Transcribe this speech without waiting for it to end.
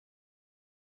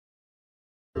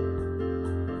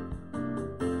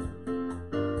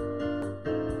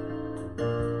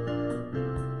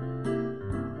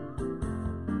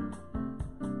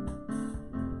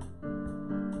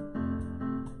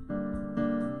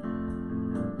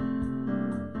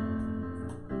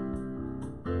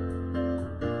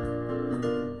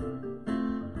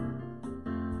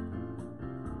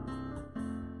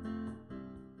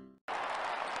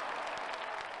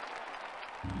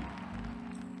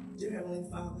Dear Heavenly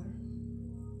Father,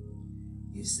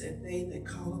 you said they that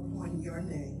call upon your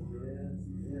name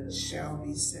shall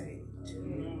be saved.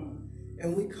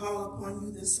 And we call upon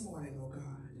you this morning, oh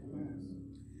God.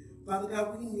 Father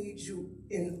God, we need you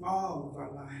in all of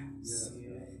our lives,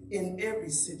 in every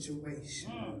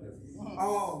situation,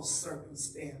 all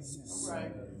circumstances.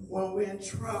 When we're in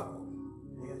trouble,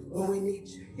 when we need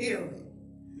healing,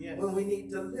 when we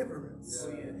need deliverance.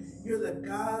 You're the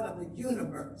God of the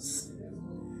universe.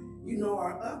 You know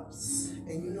our ups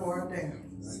and you know our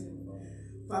downs.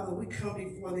 Father, we come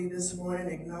before thee this morning,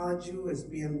 acknowledge you as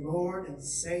being Lord and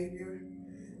Savior,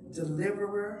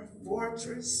 deliverer,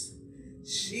 fortress,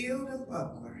 shield and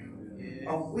buckler,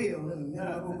 a wheel in the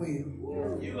middle of a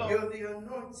wheel. You're the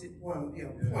anointed one, the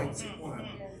appointed one,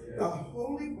 the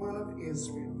Holy One of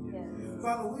Israel.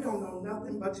 Father, we don't know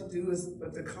nothing but to do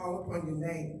but to call upon your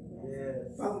name.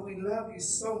 Father, we love you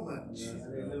so much.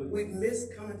 We miss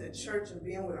coming to church and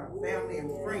being with our family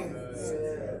and friends.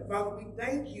 Father, we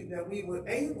thank you that we were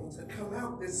able to come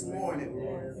out this morning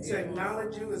to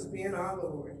acknowledge you as being our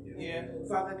Lord.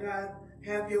 Father God,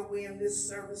 have your way in this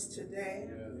service today.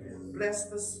 Bless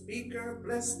the speaker,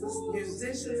 bless the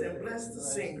musicians, and bless the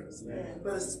singers.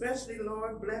 But especially,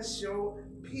 Lord, bless your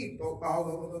people all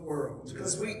over the world,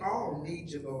 because we all need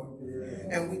you, Lord.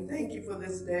 And we thank you for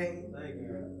this day.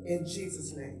 In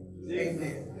Jesus' name,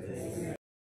 amen.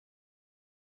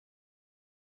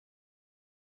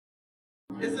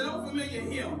 It's an unfamiliar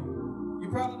hymn. You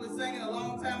probably sang it a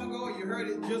long time ago, or you heard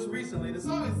it just recently. The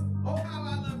song is, "Oh, How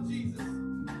I Love Jesus."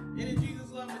 Any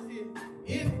Jesus lovers here?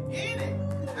 In it.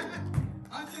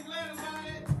 Aren't you glad about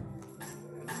it?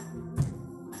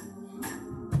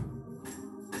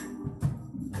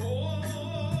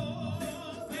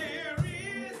 Oh, there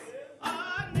is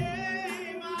a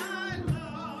name I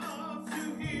love to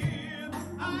hear.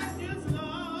 I just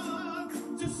love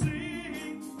to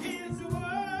sing his word.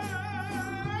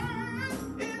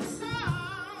 It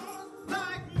sounds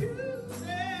like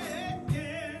music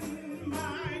in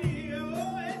my ear.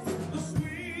 Oh, it's the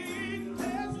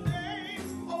sweetest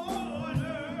name on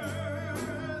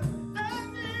earth.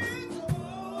 And it's,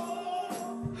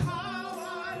 oh, how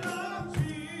I love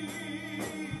Jesus.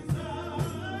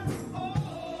 Oh,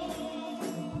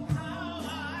 how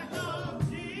I love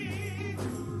Jesus.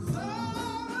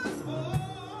 Oh,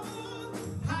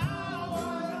 how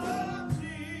I love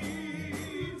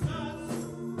Jesus.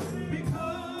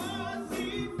 Because he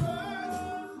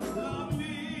first loved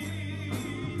me.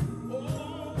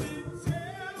 Oh, it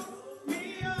tells me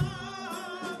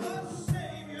of a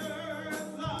Savior's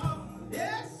love.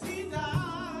 Yes, he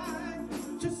died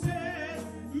to set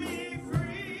me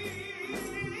free.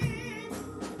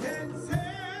 It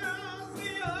tells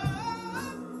me of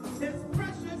his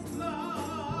precious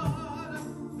blood,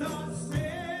 the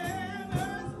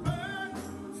sinner's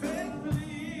perfect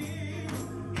plea.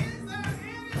 Is there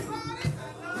anybody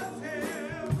that loves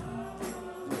him?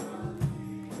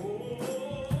 Oh,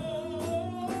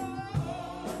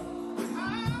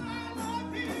 how I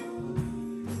love him.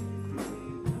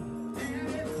 And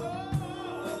it's, oh,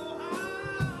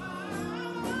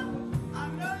 how I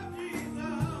love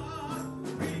Jesus,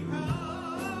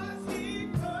 because he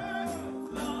first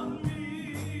loved me.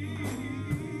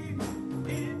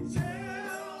 It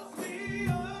tells me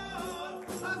of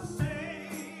a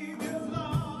Savior's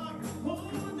love who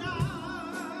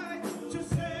died to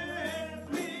set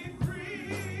me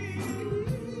free.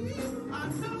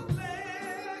 I'm so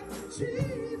glad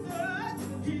Jesus,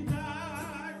 he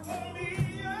died for me.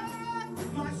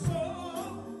 My soul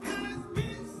has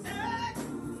been set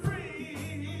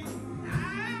free.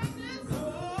 And it's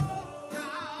all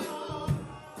now.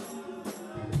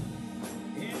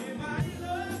 Anybody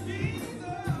love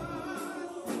Jesus?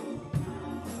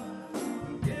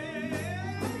 Yeah,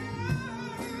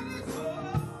 and it's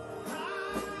all now.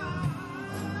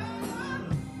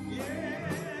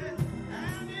 Yeah,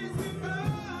 and it's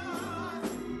because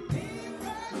he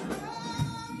first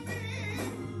loved me.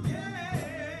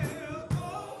 Yeah, oh,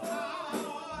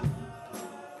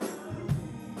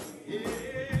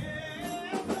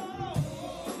 yeah, oh.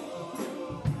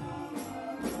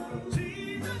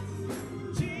 Jesus,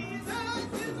 Jesus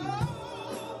is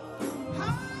all.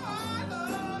 How I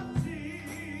love Jesus,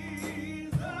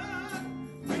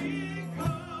 because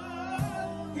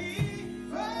he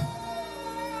first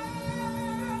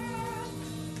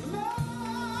loved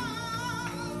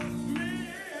me.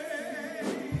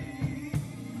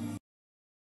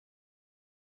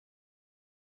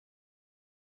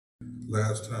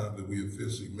 Last time that we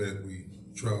officially met, we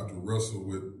tried to wrestle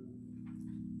with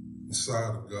the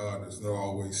side of God that's not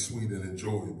always sweet and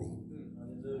enjoyable.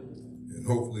 And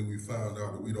hopefully we found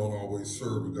out that we don't always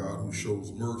serve a God who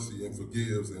shows mercy and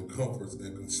forgives and comforts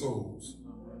and consoles.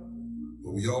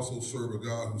 But we also serve a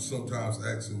God who sometimes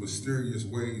acts in mysterious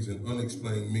ways and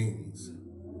unexplained means.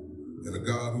 And a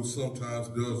God who sometimes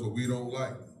does what we don't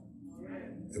like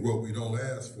and what we don't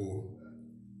ask for.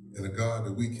 And a God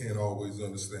that we can't always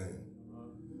understand.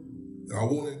 And I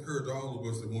want to encourage all of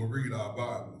us that when we read our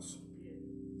Bibles,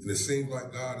 and it seems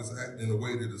like God is acting in a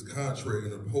way that is contrary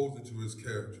and opposing to his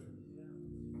character,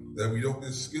 that we don't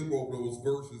just skip over those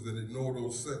verses and ignore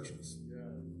those sections.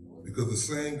 Because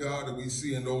the same God that we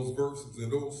see in those verses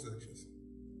and those sections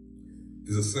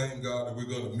is the same God that we're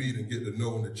going to meet and get to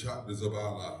know in the chapters of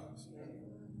our lives.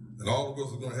 And all of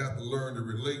us are going to have to learn to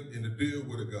relate and to deal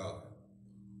with a God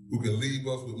who can leave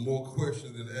us with more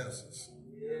questions than answers.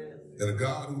 And a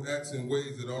God who acts in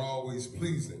ways that aren't always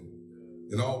pleasing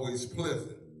and always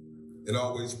pleasant and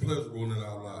always pleasurable in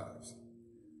our lives.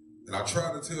 And I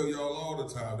try to tell y'all all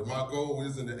the time that my goal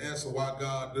isn't to answer why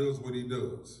God does what he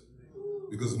does.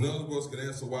 Because none of us can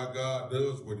answer why God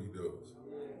does what he does.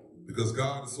 Because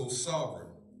God is so sovereign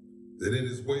that in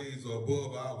his ways are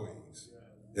above our ways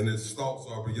and his thoughts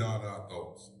are beyond our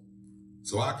thoughts.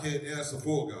 So I can't answer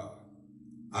for God.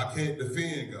 I can't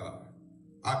defend God.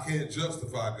 I can't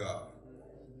justify God.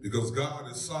 Because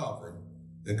God is sovereign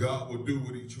and God will do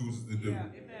what he chooses to do.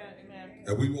 Amen.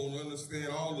 And we won't understand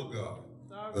all of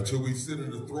God until we sit in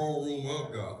the throne room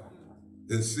of God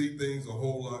and see things a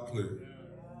whole lot clearer.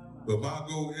 But my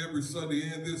goal every Sunday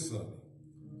and this Sunday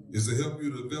is to help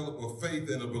you develop a faith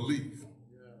and a belief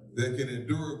that can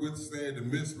endure and withstand the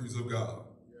mysteries of God.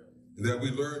 And that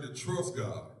we learn to trust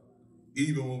God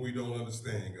even when we don't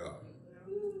understand God.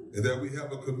 And that we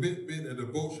have a commitment and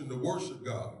devotion to worship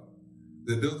God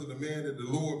that doesn't demand that the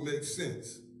Lord makes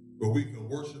sense, but we can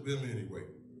worship him anyway.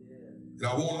 And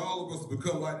I want all of us to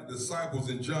become like the disciples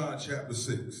in John chapter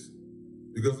 6.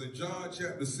 Because in John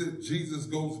chapter 6, Jesus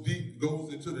goes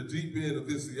into the deep end of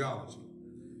his theology.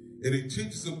 And he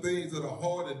teaches some things that are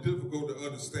hard and difficult to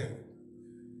understand.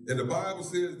 And the Bible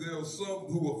says there are some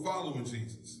who were following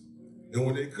Jesus. And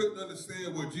when they couldn't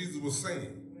understand what Jesus was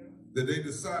saying, that they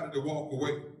decided to walk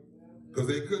away. Because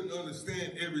they couldn't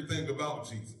understand everything about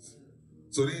Jesus.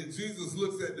 So then Jesus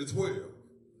looks at the 12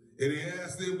 and he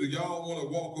asks them, do y'all want to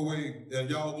walk away and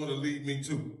y'all want to leave me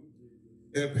too?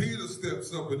 And Peter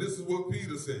steps up, and this is what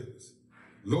Peter says.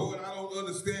 Lord, I don't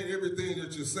understand everything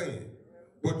that you're saying,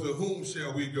 but to whom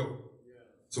shall we go?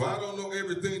 So I don't know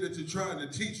everything that you're trying to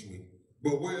teach me,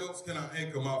 but where else can I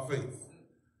anchor my faith?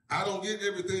 I don't get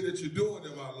everything that you're doing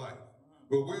in my life,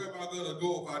 but where am I going to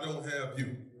go if I don't have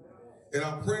you? And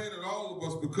I'm praying that all of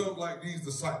us become like these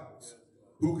disciples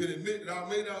who can admit that I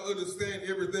may not understand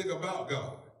everything about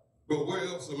God, but where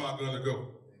else am I going to go?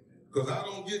 Because I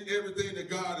don't get everything that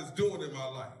God is doing in my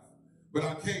life, but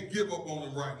I can't give up on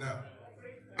him right now.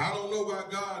 I don't know why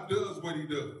God does what he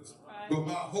does, but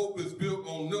my hope is built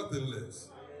on nothing less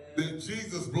than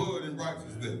Jesus' blood and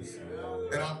righteousness.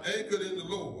 And I'm anchored in the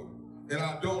Lord, and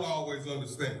I don't always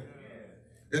understand.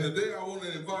 And today I want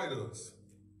to invite us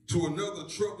to another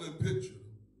troubling picture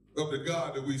of the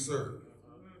God that we serve.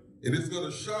 And it's going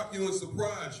to shock you and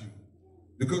surprise you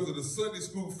because of the Sunday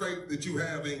school faith that you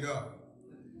have in God.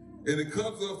 And it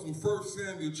comes up from 1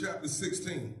 Samuel chapter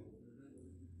 16.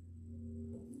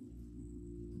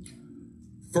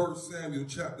 1 Samuel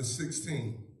chapter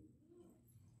 16,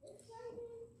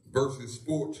 verses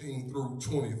 14 through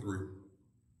 23.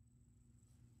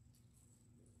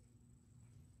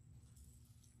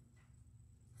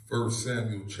 First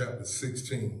Samuel chapter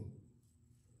 16,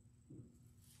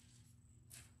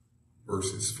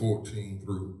 verses 14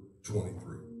 through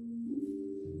 23.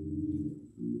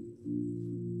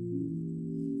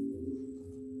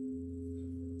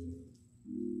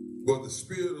 But the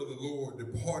Spirit of the Lord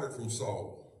departed from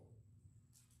Saul,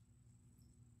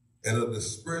 and a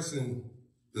distressing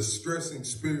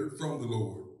spirit from the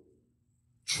Lord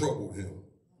troubled him.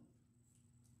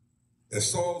 And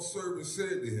Saul's servant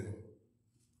said to him,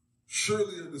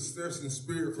 surely a distressing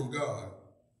spirit from God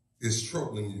is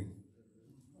troubling you.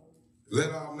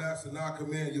 Let our master now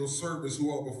command your servants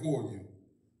who are before you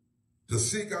to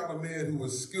seek out a man who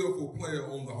is a skillful player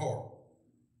on the harp.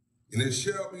 And it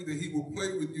shall be that he will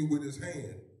play with you with his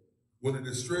hand when a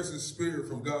distressing spirit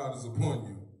from God is upon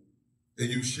you, and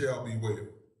you shall be well.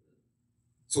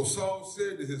 So Saul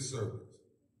said to his servants,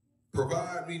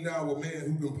 provide me now a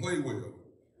man who can play well,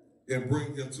 and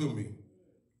bring him to me.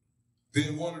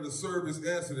 Then one of the servants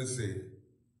answered and said,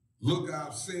 look,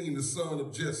 I've seen the son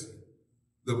of Jesse,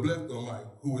 the Bethlehemite,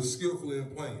 who is skillful in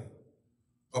playing,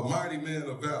 a mighty man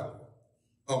of valor,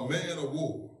 a man of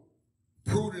war,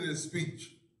 prudent in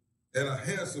speech, and a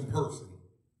handsome person,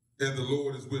 and the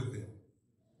Lord is with him.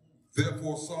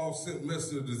 Therefore Saul sent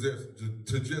messengers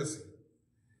to Jesse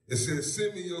and said,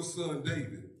 send me your son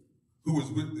David, who is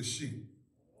with the sheep.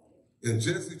 And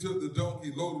Jesse took the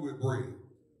donkey loaded with bread,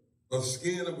 a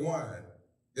skin of wine,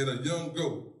 and a young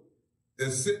goat,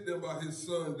 and sent them by his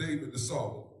son David to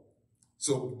Saul.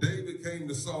 So David came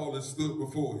to Saul and stood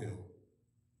before him.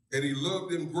 And he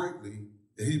loved him greatly,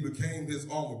 and he became his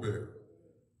armor bearer.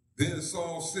 Then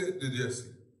Saul said to Jesse,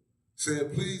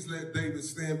 saying, please let David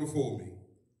stand before me,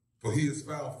 for he has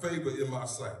found favor in my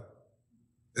sight.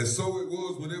 And so it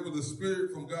was whenever the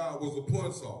Spirit from God was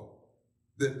upon Saul,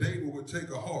 that David would take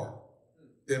a harp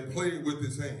and play it with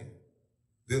his hand.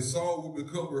 Then Saul would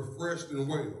become refreshed and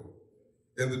well,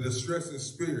 and the distressing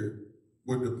spirit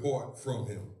would depart from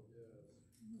him.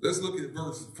 Let's look at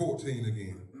verse 14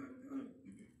 again.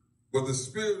 But the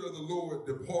Spirit of the Lord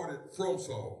departed from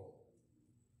Saul,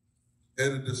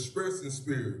 and a distressing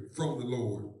spirit from the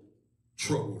Lord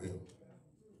troubled him.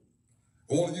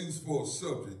 I want to use for a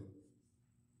subject,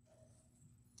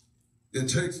 it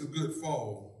takes a good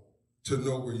fall to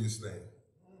know where you stand.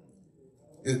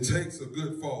 It takes a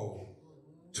good fall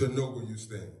to know where you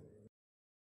stand.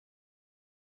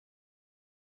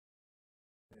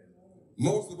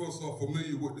 Most of us are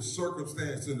familiar with the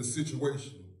circumstance and the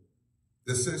situation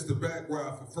that sets the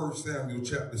background for 1 Samuel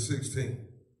chapter 16.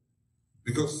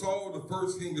 Because Saul, the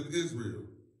first king of Israel,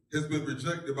 has been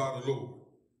rejected by the Lord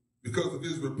because of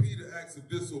his repeated acts of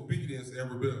disobedience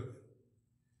and rebellion.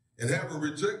 And having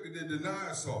rejected and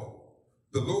denied Saul,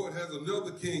 the Lord has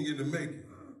another king in the making,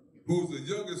 who is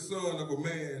the youngest son of a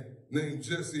man named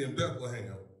Jesse in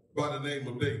Bethlehem by the name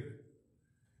of David.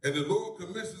 And the Lord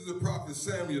commissions the prophet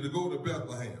Samuel to go to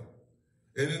Bethlehem,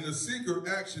 and in a secret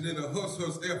action, in a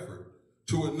hush-hush effort,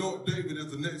 to anoint David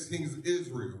as the next king of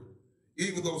Israel,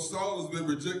 even though Saul has been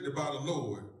rejected by the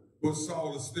Lord, but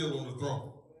Saul is still on the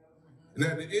throne. And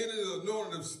at the end of the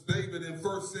anointing of David in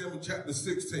 1 Samuel chapter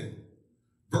 16,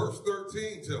 verse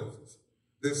 13 tells us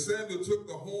that Samuel took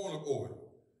the horn of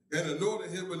oil and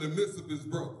anointed him in the midst of his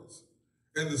brothers.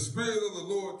 And the Spirit of the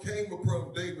Lord came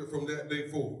upon David from that day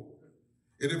forward.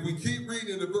 And if we keep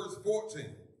reading to verse 14,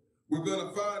 we're going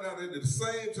to find out that at the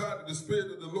same time that the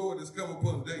Spirit of the Lord has come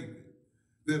upon David,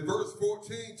 that verse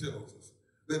 14 tells us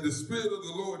that the Spirit of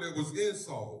the Lord that was in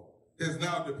Saul has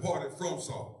now departed from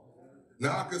Saul.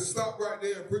 Now I could stop right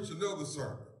there and preach another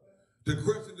sermon to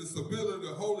question the stability of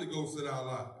the Holy Ghost in our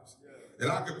lives.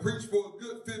 And I could preach for a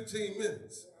good 15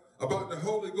 minutes about the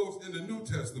Holy Ghost in the New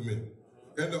Testament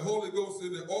and the Holy Ghost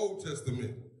in the Old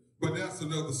Testament, but that's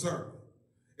another sermon.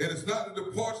 And it's not the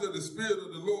departure of the Spirit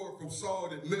of the Lord from Saul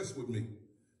that messed with me,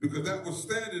 because that was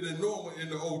standard and normal in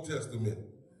the Old Testament.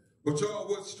 But y'all,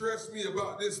 what stressed me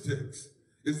about this text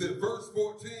is that verse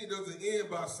 14 doesn't end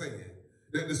by saying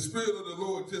that the Spirit of the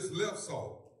Lord just left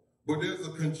Saul, but there's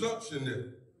a conjunction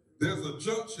there, there's a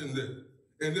junction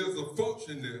there, and there's a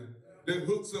function there that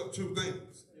hooks up two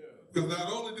things. Because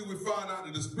not only do we find out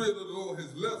that the Spirit of the Lord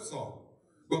has left Saul,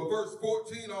 but verse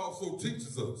 14 also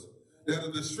teaches us that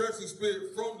a distressing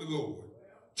spirit from the Lord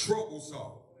troubles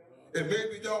Saul. And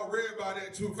maybe y'all read by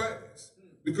that too fast,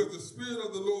 because the Spirit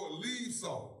of the Lord leaves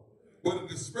Saul, but a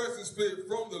distressing spirit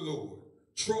from the Lord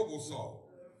troubles Saul.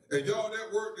 And y'all,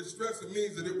 that word distressing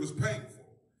means that it was painful.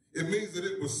 It means that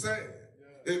it was sad.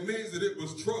 It means that it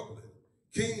was troubling.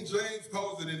 King James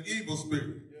calls it an evil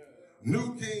spirit.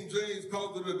 New King James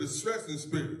calls it a distressing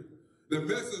spirit. The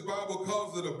Message Bible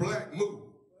calls it a black mood.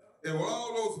 And what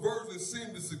all those versions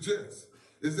seem to suggest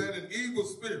is that an evil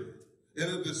spirit and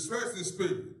a distressing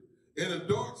spirit and a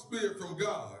dark spirit from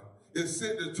God is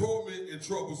sent to torment and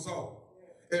trouble Saul.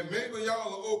 And maybe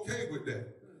y'all are okay with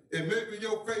that. And maybe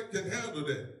your faith can handle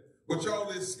that. But y'all,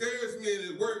 it scares me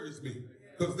and it worries me,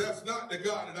 because that's not the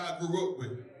God that I grew up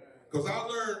with. Because I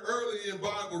learned early in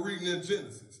Bible reading in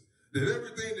Genesis that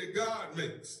everything that God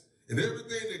makes and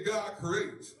everything that God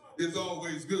creates is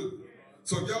always good.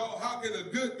 So y'all, how can a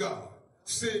good God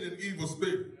send an evil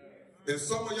spirit? And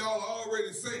some of y'all are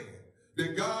already saying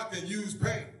that God can use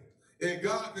pain, and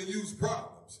God can use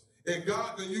problems, and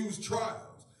God can use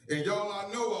trials. And y'all,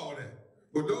 I know all that.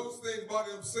 But those things by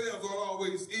themselves are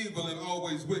always evil and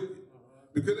always wicked.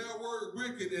 Because that word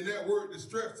wicked and that word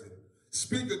distressing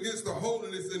speak against the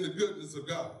holiness and the goodness of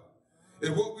God.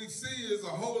 And what we see is a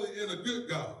holy and a good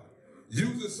God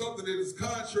using something that is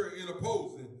contrary and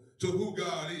opposing to who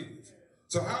God is.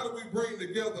 So how do we bring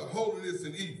together holiness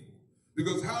and evil?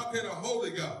 Because how can a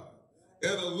holy God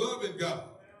and a loving God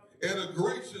and a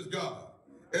gracious God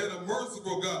and a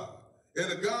merciful God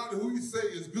and a God who we say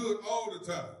is good all the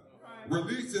time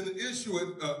release an issue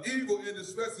of evil and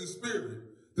distressing spirit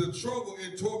to trouble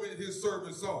and torment his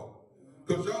servant Saul?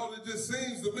 Because y'all, it just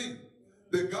seems to me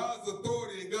that God's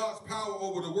authority and God's power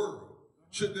over the world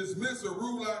should dismiss or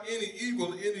rule out any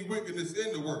evil and any wickedness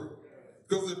in the world.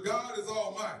 Because if God is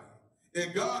almighty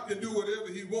and God can do whatever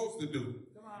he wants to do,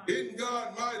 isn't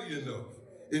God mighty enough?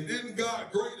 And isn't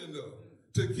God great enough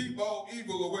to keep all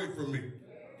evil away from me?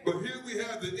 But here we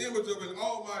have the image of an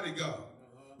almighty God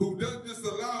who doesn't just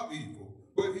allow evil,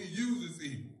 but he uses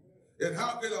evil. And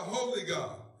how can a holy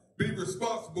God be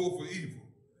responsible for evil?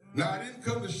 Now, I didn't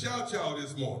come to shout y'all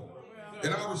this morning,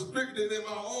 and I restricted in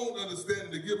my own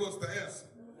understanding to give us the answer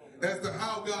as to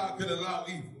how God can allow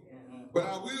evil. But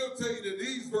I will tell you that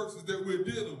these verses that we're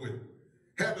dealing with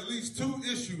have at least two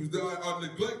issues that are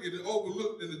neglected and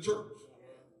overlooked in the church.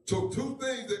 So two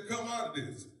things that come out of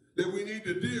this that we need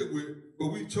to deal with, but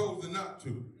we've chosen not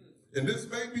to. And this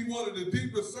may be one of the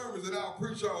deepest sermons that I'll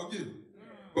preach all year.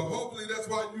 But hopefully that's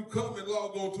why you come and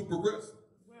log on to Progressive.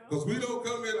 Because we don't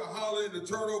come here to holler and to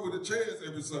turn over the chairs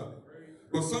every Sunday.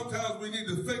 But sometimes we need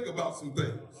to think about some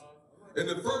things. And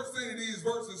the first thing these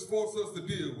verses force us to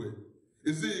deal with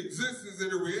is the existence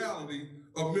and the reality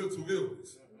of mental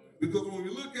illness. Because when we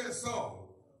look at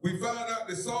Saul, we find out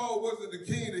that Saul wasn't the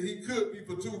king that he could be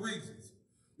for two reasons.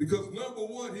 Because number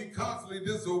one, he constantly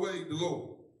disobeyed the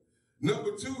Lord.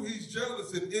 Number two, he's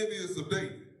jealous and envious of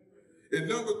David. And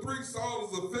number three, Saul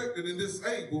is affected and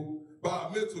disabled by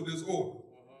a mental disorder.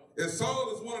 And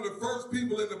Saul is one of the first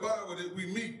people in the Bible that we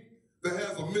meet that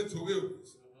has a mental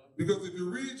illness. Because if you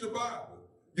read your Bible,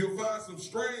 you'll find some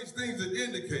strange things that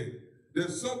indicate that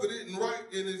something isn't right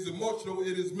in his emotional,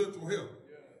 in his mental health.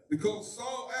 Because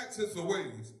Saul acts in some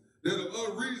ways that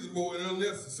are unreasonable and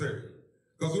unnecessary.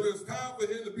 Because when it's time for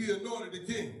him to be anointed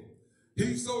the king,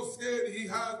 he's so scared that he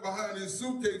hides behind his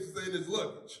suitcases and his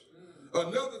luggage.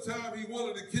 Another time he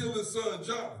wanted to kill his son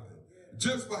Jonathan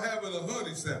just for having a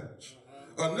honey sandwich.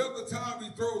 Another time he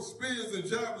throws spears and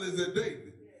javelins at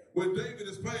David when David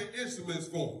is playing instruments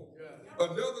for him.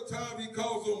 Another time he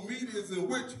calls on mediums and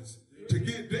witches to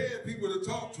get dead people to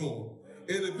talk to him.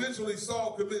 And eventually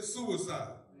Saul commits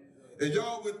suicide. And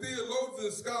y'all, when theologians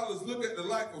and scholars look at the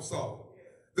life of Saul,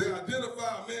 they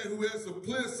identify a man who has some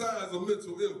clear signs of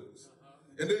mental illness.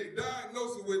 And they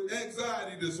diagnose him with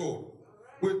anxiety disorder,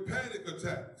 with panic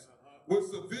attacks,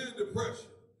 with severe depression,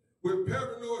 with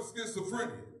paranoid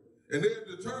schizophrenia. And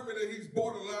they've determined that he's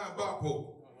borderline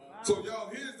bipolar. So y'all,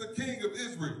 here's the king of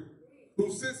Israel,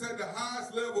 who sits at the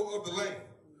highest level of the land,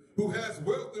 who has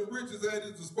wealth and riches at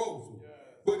his disposal,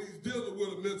 but he's dealing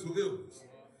with a mental illness.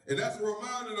 And that's a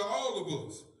reminder to all of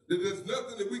us that there's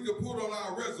nothing that we can put on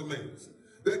our resumes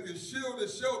that can shield and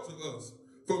shelter us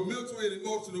from mental and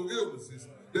emotional illnesses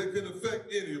that can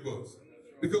affect any of us.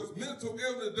 Because mental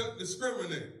illness doesn't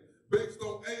discriminate based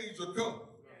on age or color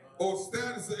or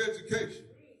status of education.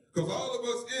 Because all of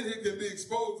us in here can be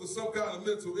exposed to some kind of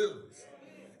mental illness.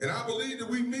 And I believe that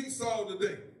we meet Saul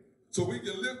today so we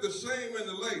can lift the shame and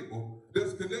the label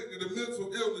that's connected to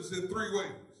mental illness in three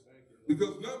ways.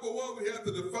 Because number one, we have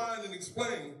to define and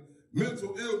explain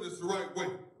mental illness the right way.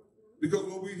 Because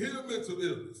when we hear mental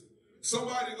illness,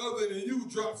 somebody other than you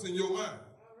drops in your mind.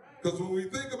 Because when we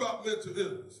think about mental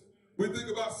illness, we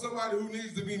think about somebody who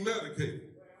needs to be medicated,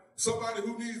 somebody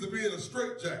who needs to be in a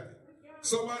straitjacket,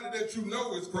 somebody that you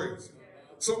know is crazy,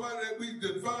 somebody that we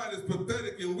define as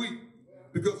pathetic and weak.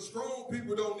 Because strong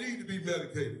people don't need to be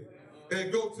medicated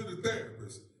and go to the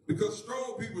therapist. Because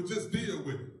strong people just deal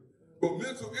with it. But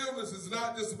mental illness is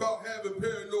not just about having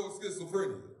paranoid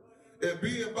schizophrenia and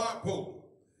being bipolar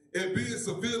and being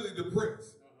severely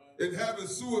depressed and having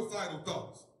suicidal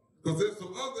thoughts. Because there's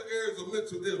some other areas of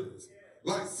mental illness,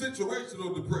 like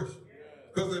situational depression.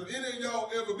 Because if any of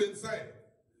y'all ever been sad,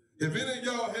 if any of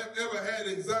y'all have ever had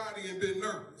anxiety and been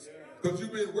nervous, because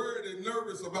you've been worried and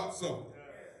nervous about something,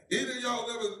 any of y'all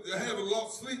ever haven't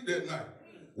lost sleep that night,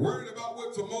 worried about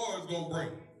what tomorrow is going to bring?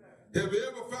 Have you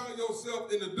ever found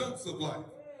yourself in the dumps of life,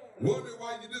 wondering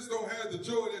why you just don't have the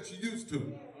joy that you used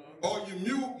to? Are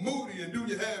you moody and do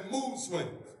you have mood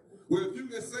swings? Well, if you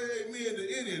can say amen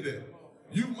to any of that,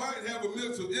 you might have a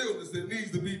mental illness that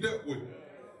needs to be dealt with.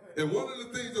 And one of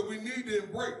the things that we need to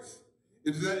embrace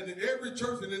is that in every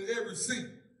church and in every seat,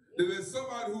 that there's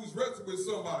somebody who's wrestling with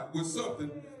somebody, with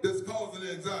something that's causing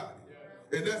anxiety.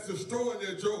 And that's destroying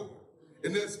their joy.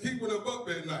 And that's keeping them up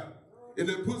at night. And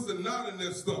that puts a knot in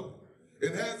their stomach.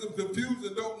 And has them confused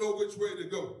and don't know which way to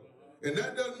go. And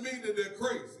that doesn't mean that they're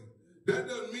crazy. That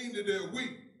doesn't mean that they're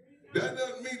weak. That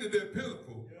doesn't mean that they're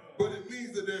pitiful. But it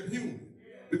means that they're human.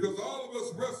 Because all of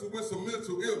us wrestle with some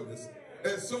mental illness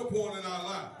at some point in our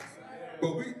lives.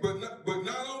 But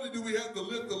not only do we have to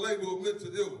lift the label of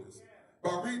mental illness by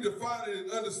redefining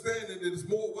and understanding that it's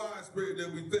more widespread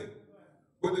than we think,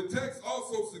 But the text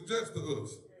also suggests to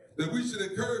us that we should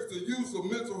encourage the use of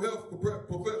mental health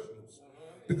professionals,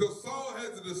 because Saul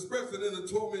has a depressing and a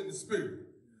tormenting spirit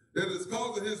that is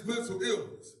causing his mental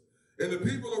illness. And the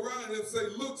people around him say,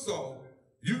 look, Saul,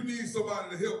 you need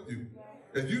somebody to help you.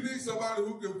 And you need somebody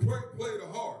who can play the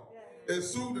harp and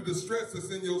soothe the distress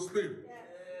that's in your spirit.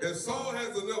 And Saul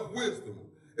has enough wisdom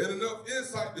and enough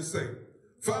insight to say,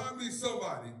 find me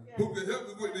somebody who can help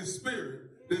me with this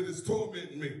spirit that is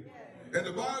tormenting me. And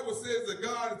the Bible says that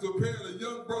God has prepared a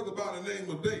young brother by the name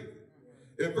of David.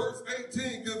 And verse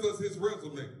 18 gives us his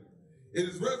resume. And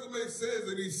his resume says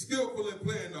that he's skillful in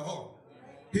playing the harp.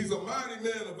 He's a mighty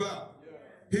man of valor.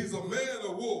 He's a man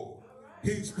of war.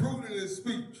 He's prudent in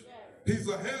speech. He's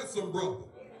a handsome brother.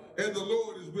 And the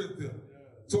Lord is with him.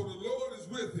 So the Lord is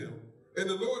with him. And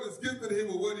the Lord has gifted him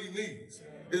with what he needs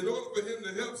in order for him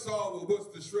to help Saul with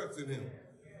what's distressing him.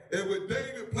 And when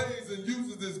David plays and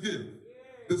uses this gift,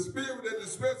 the spirit that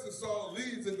distresses Saul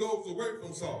leaves and goes away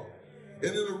from Saul.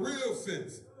 And in a real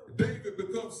sense, David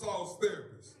becomes Saul's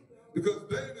therapist, because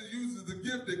David uses the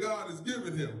gift that God has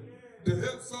given him to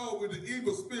help Saul with the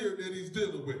evil spirit that he's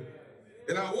dealing with.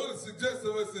 And I want to suggest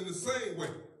to us in the same way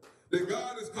that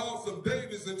God has called some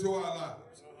Davids into our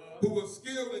lives who are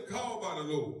skilled and called by the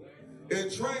Lord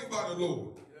and trained by the Lord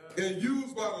and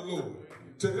used by the Lord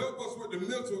to help us with the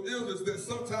mental illness that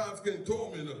sometimes can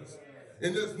torment us.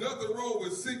 And there's nothing wrong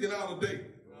with seeking out a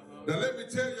David. Now let me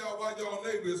tell y'all why y'all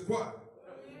neighbor is quiet.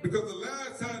 Because the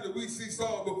last time that we see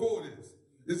Saul before this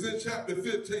is in chapter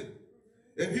 15.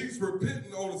 And he's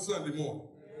repenting on a Sunday morning.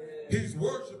 He's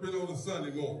worshiping on a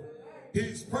Sunday morning.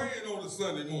 He's praying on a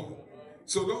Sunday morning.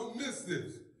 So don't miss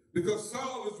this, because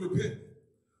Saul is repenting.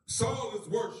 Saul is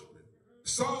worshiping.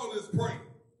 Saul is praying.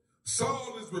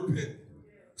 Saul is repenting.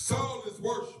 Saul is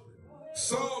worshiping.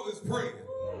 Saul is praying.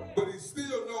 But he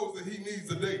still knows that he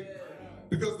needs a David.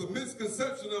 Because the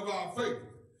misconception of our faith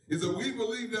is that we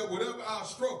believe that whatever our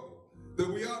struggle, that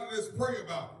we ought to just pray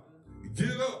about it,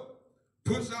 get up,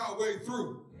 push our way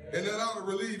through, and that ought to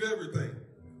relieve everything.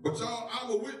 But y'all,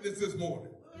 I'm a witness this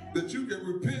morning that you can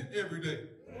repent every day.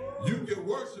 You can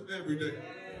worship every day.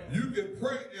 You can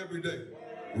pray every day.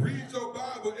 Read your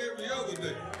Bible every other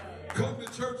day. Come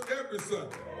to church every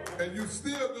Sunday. And you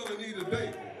still gonna need a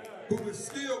David who is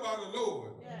skilled by the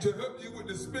Lord to help you with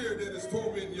the spirit that is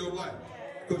tormenting your life.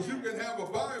 Because you can have a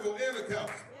Bible and a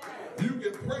counselor. You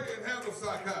can pray and have a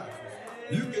psychiatrist.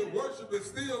 You can worship and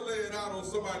still lay it out on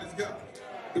somebody's couch.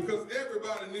 Because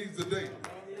everybody needs a David.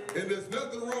 And there's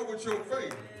nothing wrong with your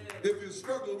faith if you're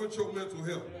struggling with your mental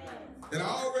health. And I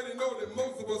already know that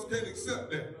most of us can't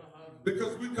accept that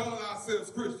because we call ourselves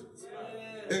Christians.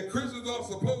 And Christians are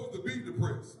supposed to be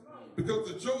depressed because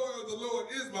the joy of the Lord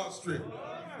is my strength.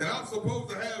 And I'm supposed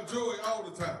to have joy all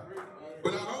the time.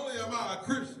 But not only am I a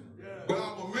Christian, but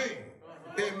I'm a man.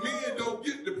 And men don't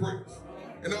get depressed.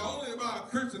 And not only am I a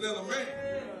Christian and a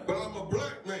man, but I'm a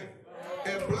black man.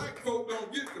 And black folk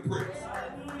don't get depressed.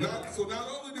 So not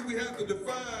only do we have to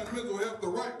define mental health the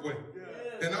right way,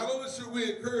 and not only should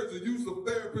we encourage the use of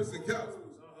therapists and counselors,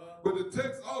 but the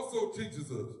text also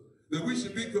teaches us that we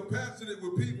should be compassionate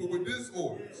with people with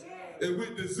disorders and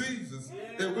with diseases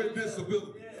and with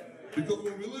disabilities. Because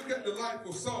when we look at the life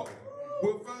of Saul,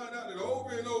 we'll find out that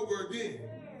over and over again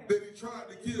that he tried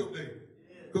to kill David.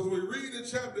 Because we read in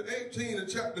chapter 18 and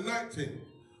chapter 19,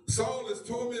 Saul is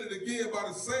tormented again by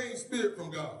the same spirit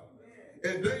from God.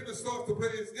 And David starts to play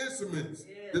his instruments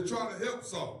to try to help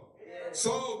Saul.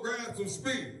 Saul grabs some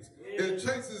spears and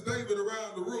chases David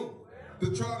around the room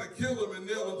to try to kill him and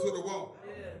nail him to the wall.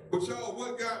 But y'all,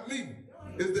 what got me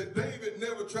is that David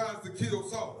never tries to kill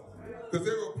Saul. Because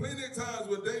there were plenty of times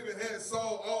when David had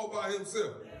Saul all by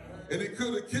himself. And he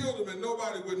could have killed him and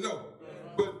nobody would know.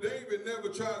 But David never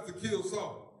tries to kill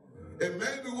Saul. And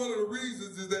maybe one of the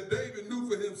reasons is that David knew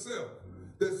for himself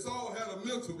that Saul had a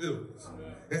mental illness.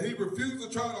 And he refused to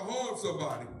try to harm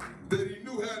somebody that he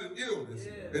knew had an illness.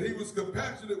 And he was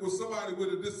compassionate with somebody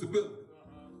with a disability.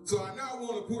 So I now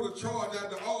want to put a charge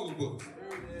out to all of us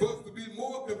for us to be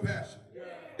more compassionate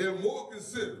and more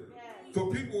considerate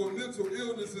for people with mental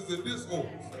illnesses and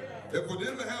disorders. And for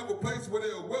them to have a place where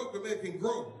they are welcome and can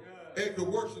grow and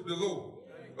can worship the Lord.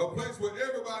 A place where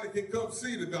everybody can come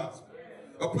see the gospel.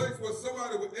 A place where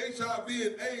somebody with HIV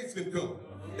and AIDS can come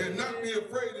and not be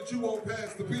afraid that you won't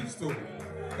pass the peace to them.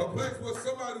 A place where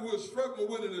somebody who is struggling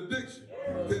with an addiction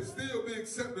can still be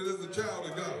accepted as a child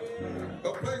of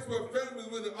God. A place where families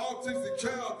with an autistic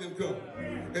child can come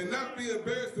and not be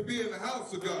embarrassed to be in the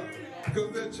house of God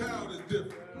because their child is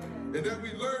different. And that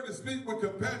we learn to speak with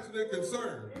compassion and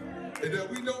concern. And that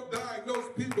we don't diagnose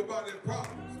people by their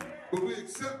problems, but we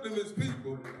accept them as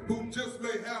people who just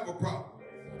may have a problem.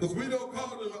 Because we don't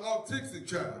call them an autistic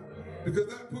child, because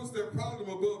that puts their problem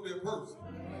above their person.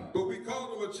 But we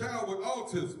call them a child with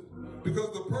autism,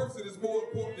 because the person is more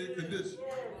important than condition.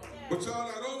 But y'all,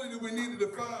 not only do we need to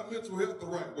define mental health the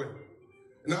right way,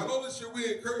 not only should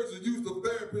we encourage the use of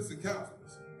therapists and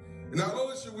counselors, and not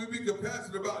only should we be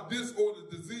compassionate about disorders,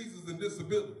 diseases, and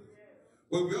disabilities,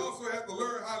 but we also have to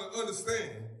learn how to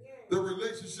understand the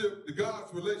relationship, the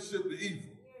God's relationship to evil.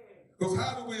 Because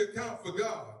how do we account for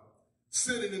God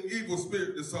sending an evil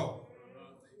spirit to Saul?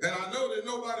 And I know that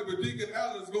nobody but Deacon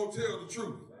Allen is going to tell the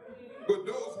truth, but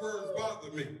those words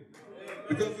bother me,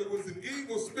 because it was an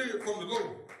evil spirit from the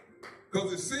Lord.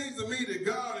 Because it seems to me that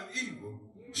God and evil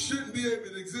shouldn't be able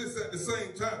to exist at the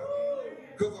same time.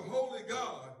 Because a holy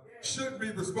God shouldn't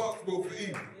be responsible for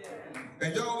evil.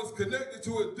 And y'all, is connected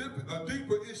to a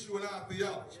deeper issue in our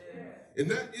theology. And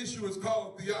that issue is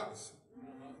called theodicy.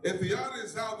 And theodicy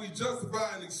is how we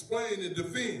justify and explain and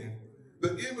defend the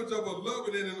image of a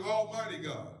loving and an almighty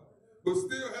God, but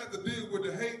still have to deal with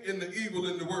the hate and the evil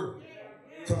in the world.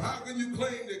 So how can you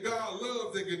claim that God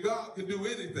loves and that God can do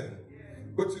anything,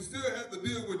 but you still have to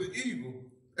deal with the evil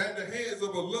at the hands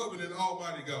of a loving and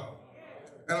almighty God?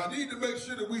 And I need to make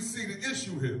sure that we see the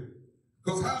issue here.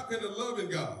 Because how can a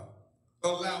loving God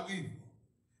allow evil?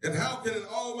 And how can an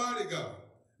almighty God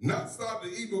not stop the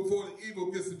evil before the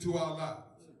evil gets into our lives?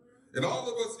 And all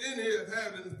of us in here have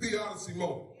had a theodicy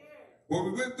moment where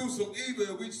we went through some evil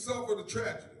and we suffered a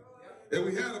tragedy. And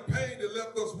we had a pain that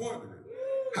left us wondering,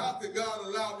 how can God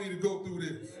allow me to go through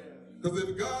this? Because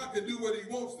if God can do what he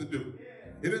wants to do,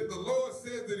 and if the Lord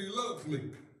says that he loves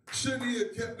me, shouldn't he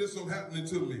have kept this from happening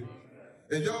to me?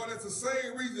 And y'all, that's the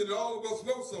same reason that all of us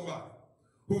know somebody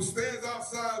who stands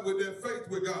outside with their faith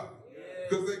with God.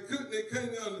 Because they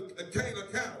can't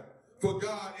account for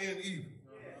God and evil.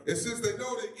 And since they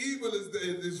know that evil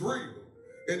is real,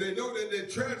 and they know that their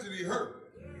tragedy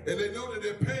hurt, and they know that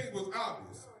their pain was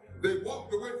obvious, they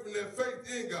walked away from their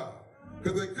faith in God,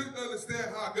 because they couldn't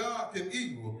understand how God and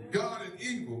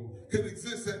evil could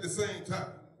exist at the same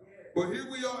time. But here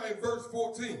we are in verse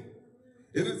 14,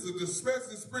 and it's a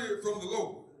dispensing spirit from the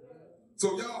Lord.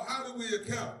 So y'all, how do we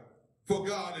account for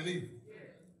God and evil?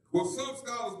 Well, some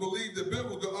scholars believe that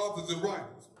biblical authors and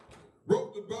writers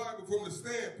wrote the Bible from the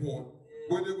standpoint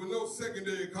where there were no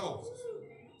secondary causes.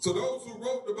 So those who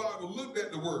wrote the Bible looked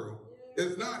at the world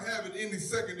as not having any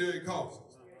secondary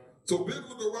causes. So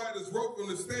biblical writers wrote from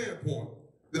the standpoint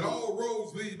that all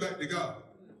roads lead back to God,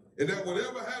 and that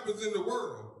whatever happens in the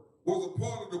world was a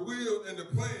part of the will and the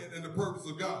plan and the purpose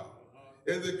of God,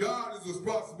 and that God is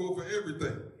responsible for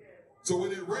everything. So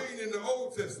when it rained in the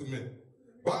Old Testament,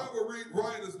 Bible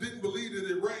writers didn't believe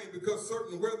that it rained because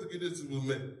certain weather conditions were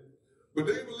met, but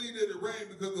they believed that it rained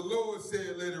because the Lord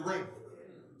said, let it rain.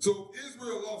 So if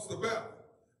Israel lost the battle,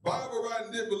 Bible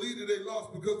writing didn't believe that they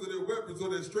lost because of their weapons or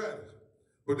their strategy,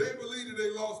 but they believed that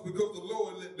they lost because the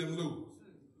Lord let them lose.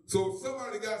 So if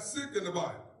somebody got sick in the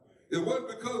Bible, it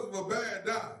wasn't because of a bad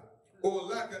diet or a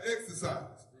lack of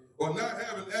exercise or not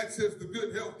having access to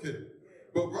good health care.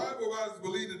 But Bible writers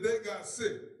believe that they got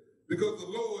sick because the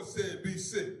Lord said, be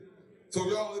sick. So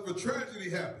y'all, if a tragedy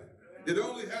happened, it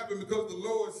only happened because the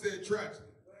Lord said tragedy.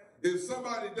 If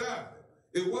somebody died,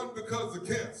 it wasn't because of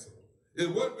cancer. It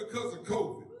wasn't because of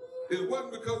COVID. It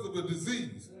wasn't because of a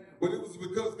disease, but it was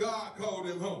because God called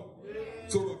them home.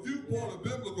 So the viewpoint of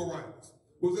biblical writers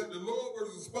was that the Lord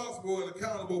was responsible and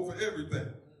accountable for everything.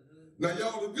 Now,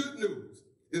 y'all, the good news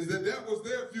is that that was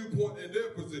their viewpoint and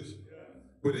their position.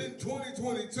 But in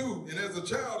 2022, and as a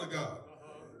child of God,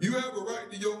 you have a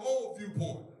right to your own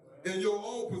viewpoint and your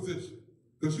own position.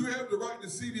 Because you have the right to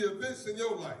see the events in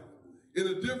your life in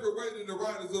a different way than the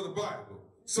writers of the Bible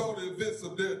saw the events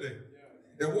of their day.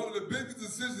 And one of the biggest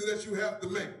decisions that you have to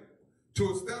make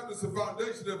to establish the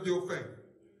foundation of your faith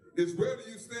is where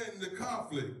do you stand in the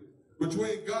conflict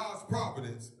between God's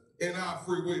providence and our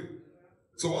free will.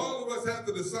 So all of us have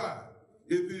to decide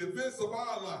if the events of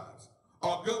our lives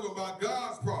are governed by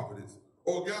God's providence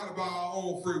or guided by our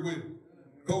own free will.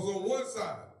 Because on one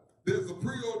side, there's a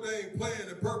preordained plan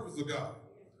and purpose of God.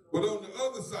 But on the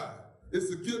other side, it's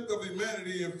the gift of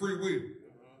humanity and free will.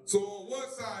 So on one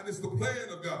side, it's the plan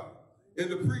of God and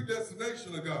the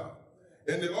predestination of God.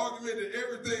 And the argument that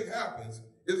everything happens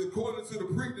is according to the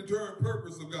predetermined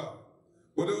purpose of God.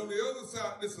 But on the other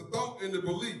side, it's the thought and the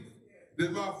belief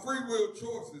that my free will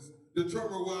choices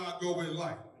determine where I go in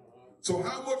life. So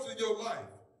how much of your life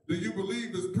do you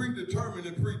believe is predetermined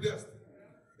and predestined?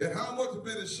 And how much of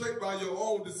it is shaped by your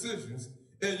own decisions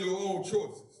and your own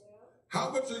choices? How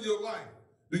much of your life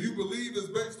do you believe is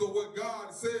based on what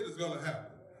God said is going to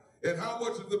happen? And how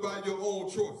much is it by your own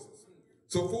choices?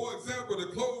 So for example, the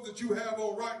clothes that you have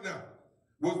on right now,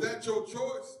 Was that your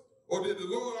choice? Or did the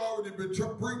Lord already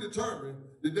predetermine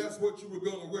that that's what you were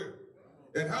going to wear?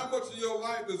 And how much of your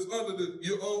life is under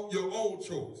your own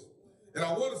choice? And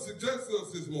I want to suggest to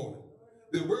us this morning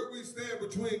that where we stand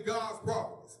between God's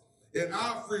providence and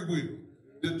our free will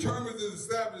determines and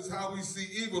establishes how we see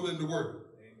evil in the world.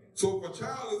 So if a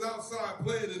child is outside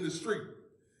playing in the street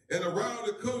and around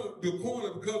the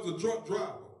corner becomes a drunk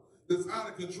driver that's out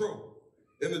of control,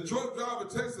 and the drunk driver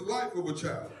takes the life of a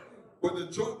child, but the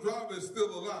drunk driver is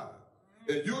still alive,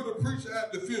 and you're the preacher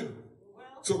at the funeral.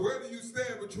 So where do you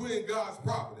stand between God's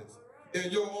providence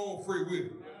and your own free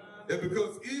will? And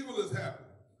because evil has happened,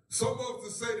 some of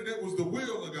us say that it was the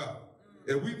will of God,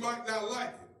 and we might not like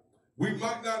it, we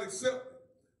might not accept it,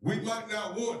 we might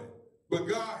not want it, but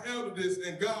God handled this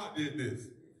and God did this.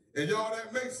 And y'all,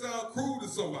 that may sound cruel to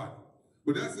somebody,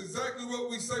 but that's exactly what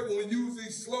we say when we use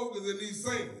these slogans and these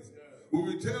sayings. When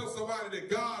we tell somebody that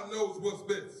God knows what's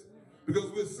best,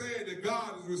 because we're saying that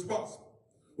God is responsible.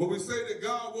 When we say that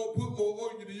God won't put more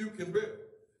on you than you can bear,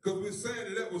 because we're saying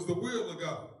that that was the will of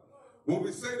God. When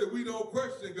we say that we don't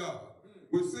question God,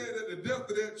 we're saying that the death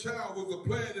of that child was a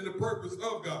plan and the purpose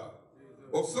of God.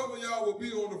 Or some of y'all will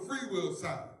be on the free will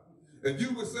side, and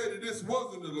you would say that this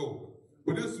wasn't the Lord,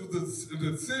 but this was a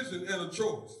decision and a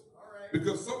choice.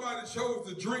 Because somebody chose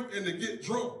to drink and to get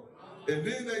drunk, and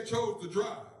then they chose to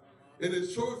drive. And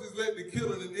his choices led to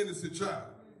killing an innocent child.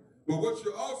 But what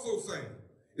you're also saying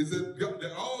is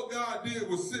that all God did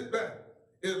was sit back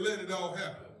and let it all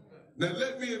happen. Now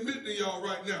let me admit to y'all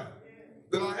right now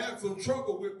that I have some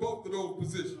trouble with both of those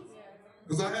positions.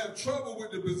 Because I have trouble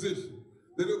with the position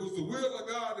that it was the will of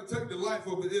God to take the life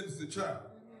of an innocent child.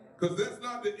 Because that's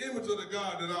not the image of the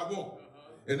God that I want.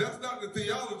 And that's not the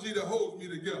theology that holds me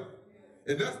together.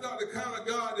 And that's not the kind of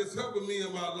God that's helping me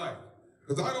in my life.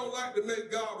 Because I don't like to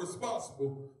make God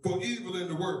responsible for evil in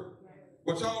the world.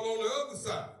 But y'all on the other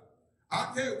side,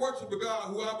 I can't worship a God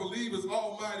who I believe is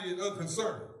almighty and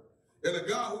unconcerned. And a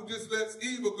God who just lets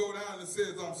evil go down and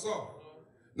says, I'm sorry.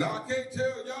 Now, I can't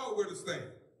tell y'all where to stand.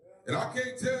 And I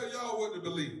can't tell y'all what to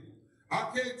believe. I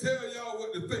can't tell y'all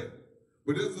what to think.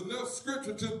 But there's enough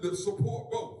scripture to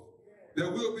support both.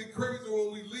 That we'll be crazy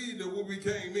when we leave than when we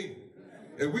came in.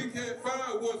 And we can't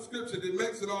find one scripture that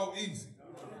makes it all easy.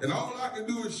 And all I can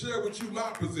do is share with you my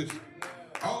position.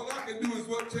 All I can do is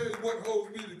tell you what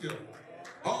holds me together.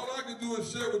 All I can do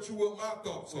is share with you what my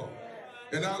thoughts are.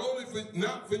 And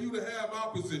not for you to have my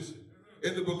position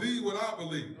and to believe what I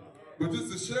believe, but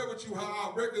just to share with you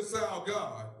how I reconcile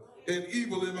God and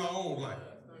evil in my own life.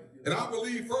 And I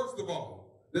believe, first of all,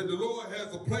 that the Lord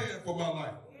has a plan for my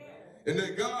life. And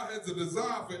that God has a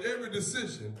desire for every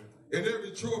decision and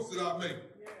every choice that I make.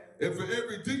 And for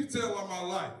every detail of my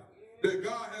life, that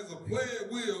God has a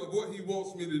planned will of what he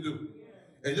wants me to do.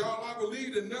 And y'all, I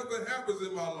believe that nothing happens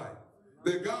in my life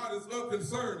that God is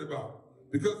unconcerned about.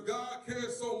 Because God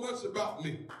cares so much about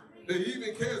me that he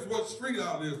even cares what street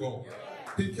I live on.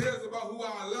 He cares about who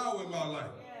I allow in my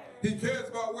life. He cares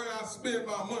about where I spend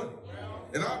my money.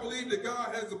 And I believe that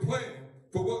God has a plan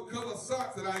for what color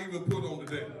socks that I even put on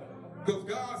today. Because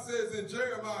God says in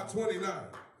Jeremiah 29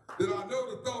 that I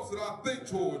know the thoughts that I think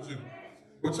towards you.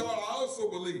 But y'all, I also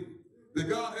believe that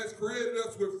God has created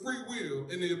us with free will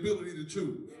and the ability to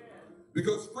choose.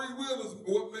 Because free will is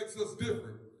what makes us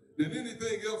different than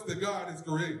anything else that God has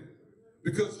created.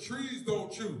 Because trees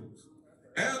don't choose.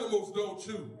 Animals don't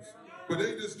choose. But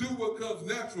they just do what comes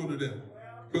natural to them.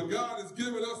 But God has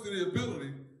given us the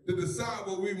ability to decide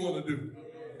what we want to do.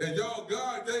 And y'all,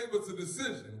 God gave us a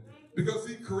decision because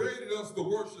he created us to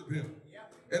worship him.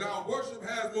 And our worship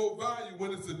has more value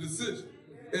when it's a decision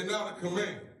and not a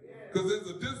command. Because there's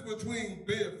a difference between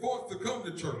being forced to come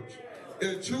to church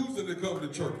and choosing to come to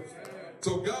church.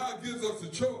 So God gives us a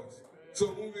choice. So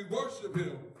when we worship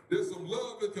him, there's some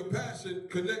love and compassion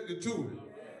connected to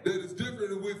it that is different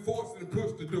than we're forced and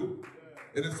pushed to do.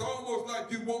 And it's almost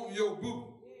like you want your boo,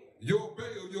 your bae,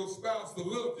 or your spouse to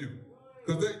love you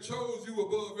because they chose you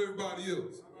above everybody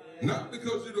else. Not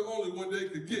because you're the only one they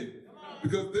could get,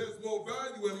 because there's more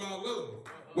value in my love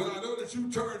when I know that you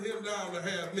turned him down to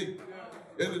have me.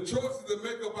 And the choices that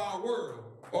make up our world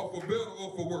are for better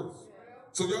or for worse.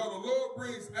 So y'all, the Lord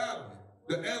brings Adam,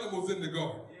 the animals in the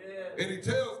garden. And he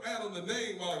tells Adam to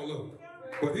name all of them.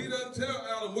 But he doesn't tell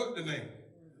Adam what to name.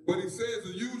 But he says to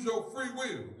use your free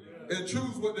will and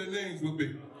choose what their names would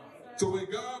be. So when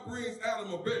God brings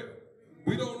Adam a bear,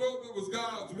 we don't know if it was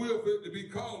God's will for it to be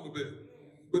called a bear.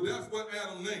 But that's what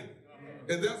Adam named.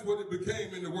 And that's what it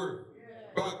became in the world.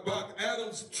 By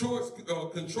Adam's choice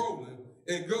controlling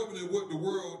and governing what the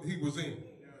world he was in.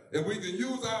 And we can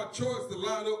use our choice to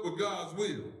line up with God's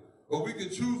will. Or we can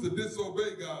choose to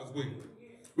disobey God's will.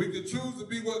 We can choose to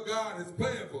be what God has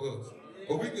planned for us,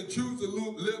 or we can choose to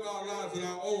live our lives in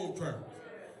our own terms.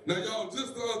 Now, y'all,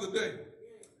 just the other day,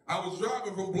 I was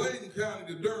driving from Bladen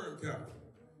County to Durham County.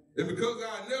 And because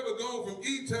I had never gone from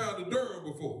E-Town to Durham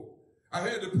before, I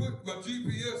had to put my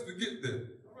GPS to get there.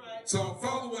 So I'm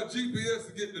following my GPS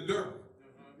to get to Durham.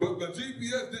 But my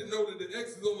GPS didn't know that the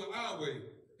exits on the highway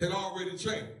had already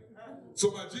changed.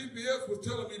 So my GPS was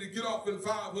telling me to get off in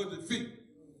 500 feet.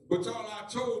 But y'all, I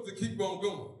chose to keep on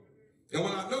going. And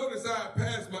when I noticed I had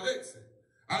passed my exit,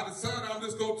 I decided I'm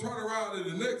just going to turn around at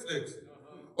the next exit,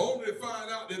 only to find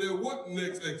out that there wasn't the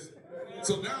next exit.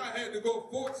 So now I had to go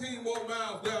 14 more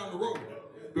miles down the road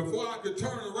before I could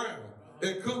turn around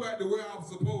and come back to where I was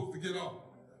supposed to get off.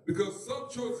 Because some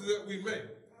choices that we make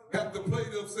have to play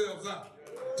themselves out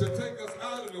to take us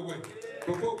out of the way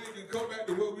before we can come back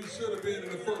to where we should have been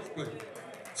in the first place.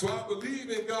 So I believe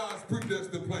in God's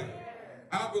predestined plan.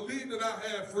 I believe that I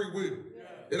have free will.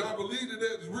 And I believe that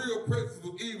there's real presence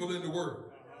of evil in the world.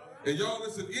 And y'all,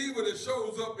 it's an evil that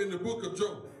shows up in the book of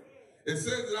Job. It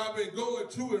says that I've been going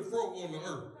to and fro on the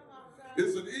earth.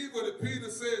 It's an evil that Peter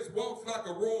says walks like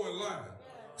a roaring lion,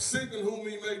 seeking whom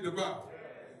he may devour.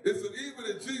 It's an evil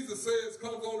that Jesus says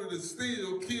comes only to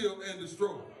steal, kill, and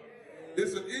destroy.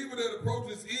 It's an evil that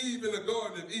approaches Eve in the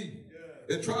Garden of Eden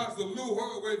and tries to lure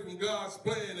her away from God's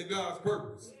plan and God's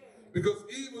purpose. Because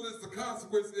evil is the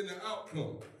consequence and the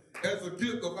outcome as a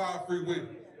gift of our free will.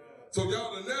 So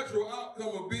y'all, the natural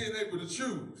outcome of being able to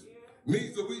choose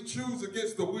means that we choose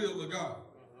against the will of God.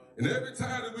 And every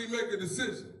time that we make a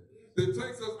decision that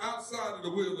takes us outside of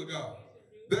the will of God,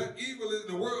 that evil in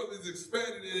the world is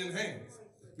expanded and enhanced.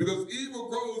 Because evil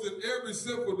grows in every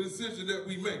simple decision that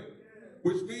we make,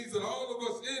 which means that all of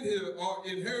us in here are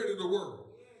inherited a world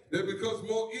that becomes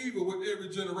more evil with every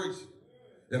generation.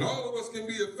 And all of us can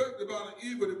be affected by the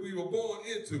evil that we were born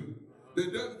into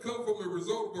that doesn't come from a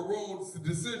result of a wrong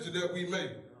decision that we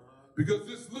made. Because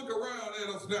just look around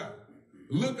at us now.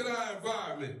 Look at our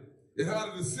environment and how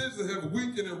the decisions have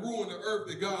weakened and ruined the earth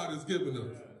that God has given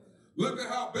us. Look at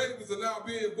how babies are now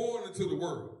being born into the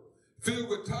world, filled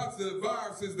with toxins and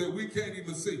viruses that we can't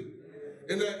even see.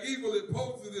 And that evil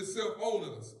imposes itself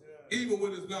on us, even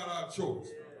when it's not our choice.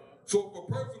 So if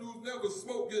a person who's never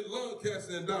smoked gets lung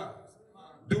cancer and dies,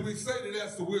 do we say that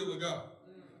that's the will of God?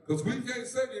 Because we can't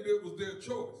say that it was their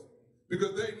choice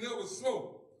because they never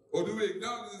smoked. Or do we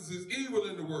acknowledge this is evil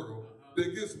in the world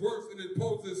that gets worse and it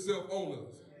poses itself on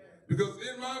us? Because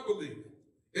in my belief,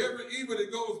 every evil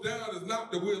that goes down is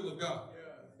not the will of God.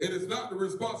 And it's not the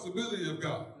responsibility of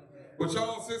God. But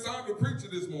y'all, since I'm the preacher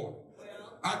this morning,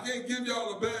 I can't give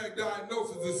y'all a bad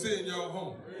diagnosis and send y'all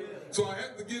home. So I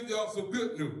have to give y'all some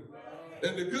good news.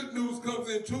 And the good news comes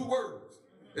in 2 words.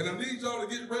 And I need y'all to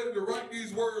get ready to write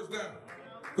these words down.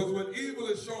 Because when evil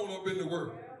is shown up in the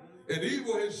world, and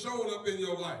evil has shown up in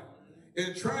your life,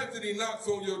 and tragedy knocks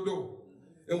on your door,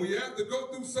 and we have to go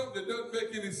through something that doesn't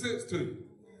make any sense to you,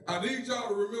 I need y'all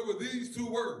to remember these 2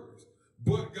 words,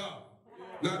 but God.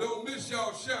 Now don't miss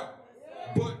y'all shout,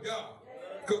 but God.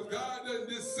 Because God doesn't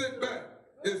just sit back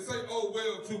and say, oh,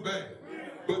 well, too bad.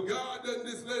 But God doesn't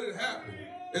just let it happen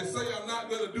and say, I'm not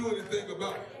going to do anything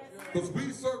about it. Because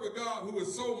we serve a God who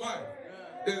is so mighty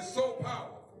and so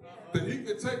powerful that he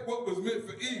can take what was meant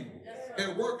for evil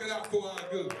and work it out for our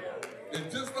good.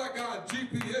 And just like our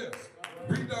GPS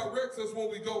redirects us when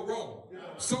we go wrong,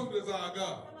 so does our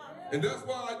God. And that's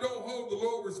why I don't hold the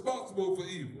Lord responsible for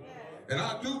evil. And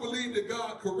I do believe that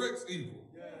God corrects evil.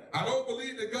 I don't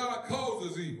believe that God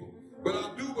causes evil, but I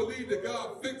do believe that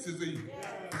God fixes evil.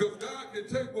 Because God can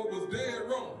take what was dead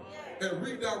wrong and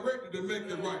redirect it to make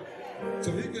it right.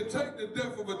 So he can take the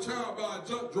death of a child by a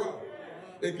drunk driver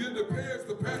and give the parents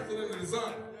the passion and the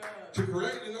desire to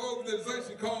create an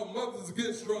organization called Mothers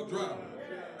Against Drunk Driving.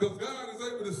 Because God is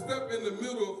able to step in the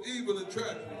middle of evil and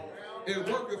tragedy and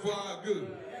work it for our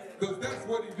good. Because that's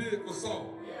what he did for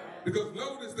Saul. Because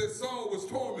notice that Saul was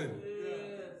tormented.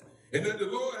 And that the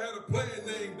Lord had a plan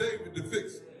named David to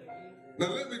fix it. Now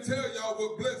let me tell y'all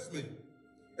what blessed me.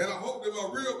 And I hope that my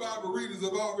real Bible readers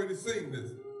have already seen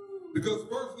this. Because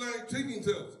verse 19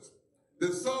 tells us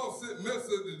that Saul sent message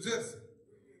to Jesse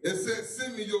and said,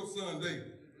 send me your son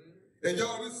David. And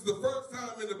y'all, this is the first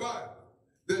time in the Bible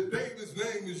that David's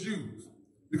name is used.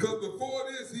 Because before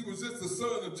this, he was just the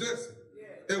son of Jesse.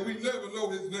 And we never know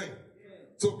his name.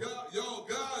 So God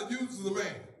uses a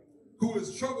man who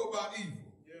is troubled by evil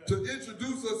to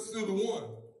introduce us to the one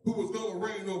who was going to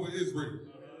reign over Israel.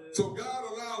 So God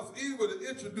allows evil to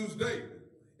introduce David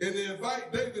and to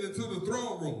invite David into the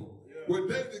throne room where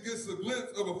David gets a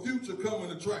glimpse of a future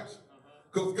coming attraction.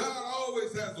 Because God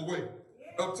always has a way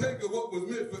of taking what was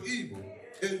meant for evil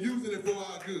and using it for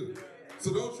our good.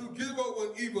 So don't you give up when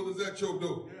evil is at your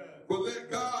door. But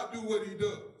let God do what he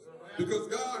does. Because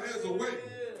God has a way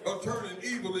of turning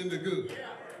evil into good.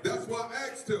 That's why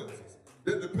Acts tells us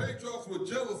that the patriarchs were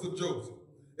jealous of Joseph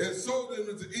and sold him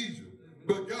into Egypt,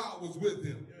 but God was with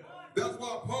him. That's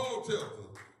why Paul tells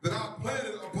us that I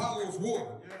planted Apollo's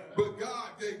water, but God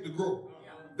gave the growth.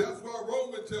 That's why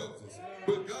Romans tells us,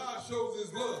 but God shows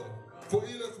his love for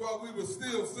in us while we were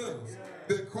still sinners,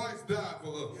 that Christ died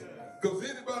for us. Because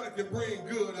anybody can bring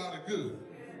good out of good.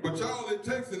 But y'all, it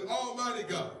takes an almighty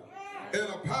God and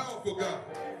a powerful God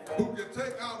who can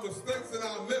take our mistakes and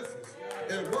our messes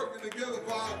and work it together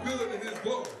for our good and his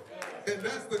glory. And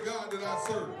that's the God that I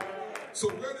serve. So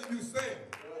where do you stand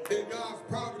in God's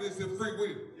providence and free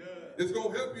will? It's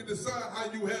going to help you decide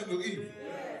how you handle evil.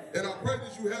 And I pray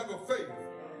that you have a faith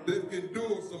that can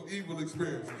endure some evil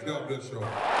experiences. God bless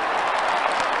y'all.